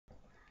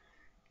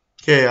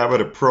Okay, I'm going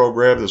to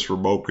program this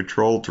remote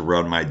control to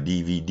run my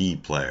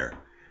DVD player.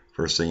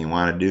 First thing you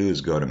want to do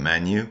is go to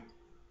Menu.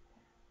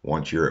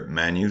 Once you're at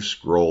Menu,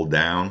 scroll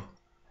down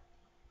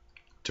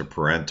to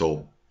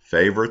Parental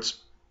Favorites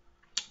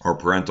or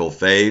Parental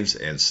Faves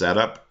and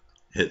Setup.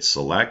 Hit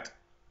Select.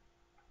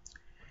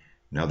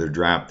 Another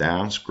drop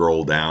down,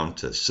 scroll down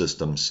to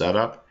System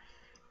Setup.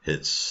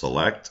 Hit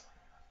Select.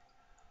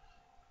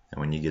 And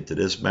when you get to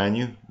this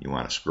menu, you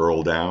want to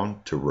scroll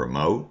down to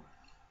Remote.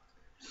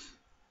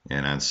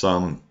 And on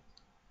some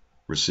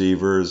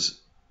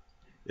receivers,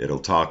 it'll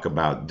talk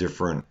about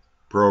different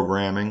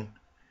programming.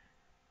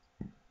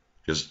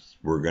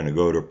 We're going to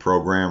go to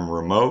Program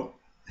Remote,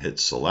 hit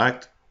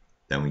Select.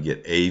 Then we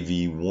get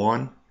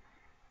AV1.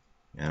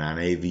 And on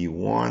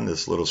AV1,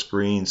 this little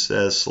screen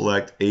says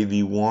select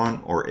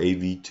AV1 or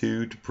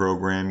AV2 to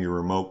program your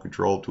remote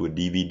control to a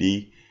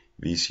DVD,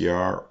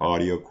 VCR,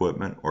 audio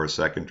equipment, or a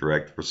second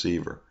direct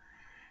receiver.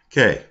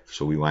 Okay,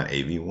 so we want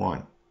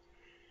AV1.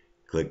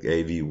 Click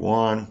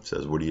AV1,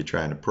 says what are you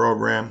trying to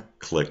program?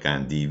 Click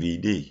on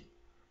DVD.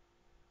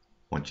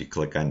 Once you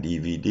click on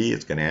DVD,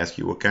 it's going to ask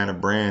you what kind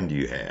of brand do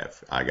you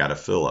have. I got a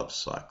Philips,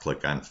 so I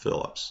click on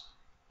Philips.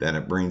 Then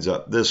it brings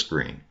up this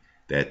screen.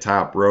 That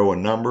top row of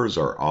numbers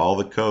are all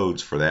the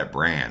codes for that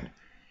brand.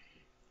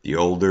 The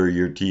older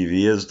your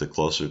TV is, the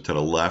closer to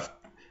the left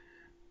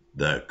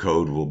the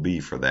code will be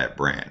for that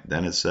brand.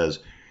 Then it says,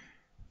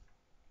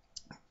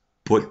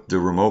 put the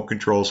remote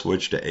control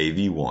switch to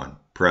AV1.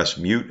 Press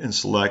mute and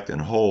select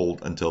and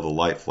hold until the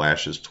light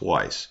flashes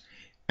twice.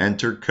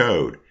 Enter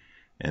code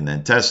and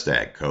then test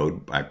that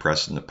code by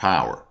pressing the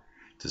power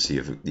to see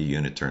if the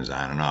unit turns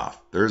on and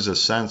off. There's a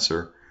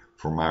sensor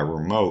for my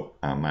remote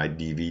on my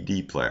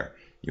DVD player.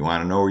 You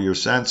want to know where your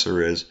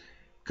sensor is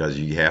because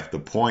you have to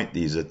point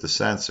these at the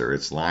sensor.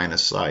 It's line of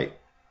sight.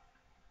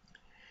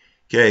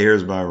 Okay,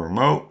 here's my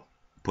remote.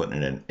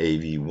 Putting it in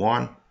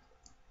AV1.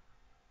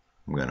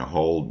 I'm going to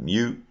hold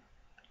mute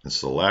and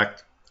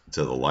select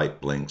until the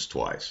light blinks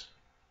twice.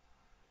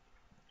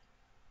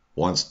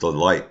 Once the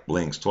light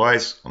blinks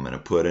twice, I'm going to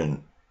put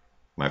in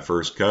my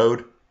first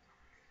code.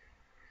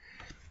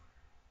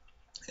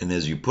 And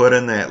as you put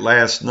in that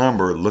last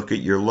number, look at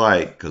your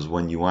light because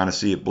when you want to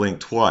see it blink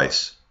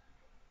twice,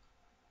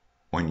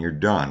 when you're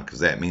done, because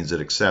that means it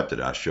accepted.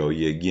 I'll show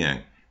you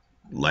again.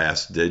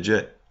 Last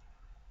digit,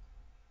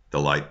 the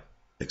light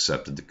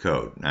accepted the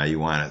code. Now you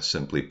want to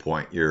simply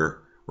point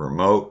your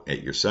remote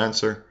at your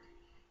sensor,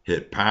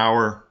 hit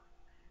power,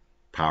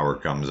 power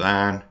comes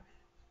on.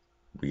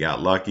 We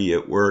got lucky,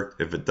 it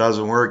worked. If it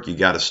doesn't work, you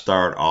got to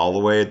start all the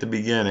way at the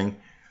beginning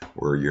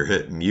where you're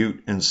hitting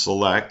mute and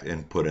select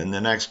and put in the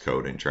next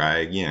code and try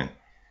again.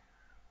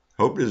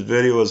 Hope this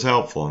video was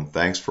helpful and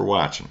thanks for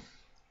watching.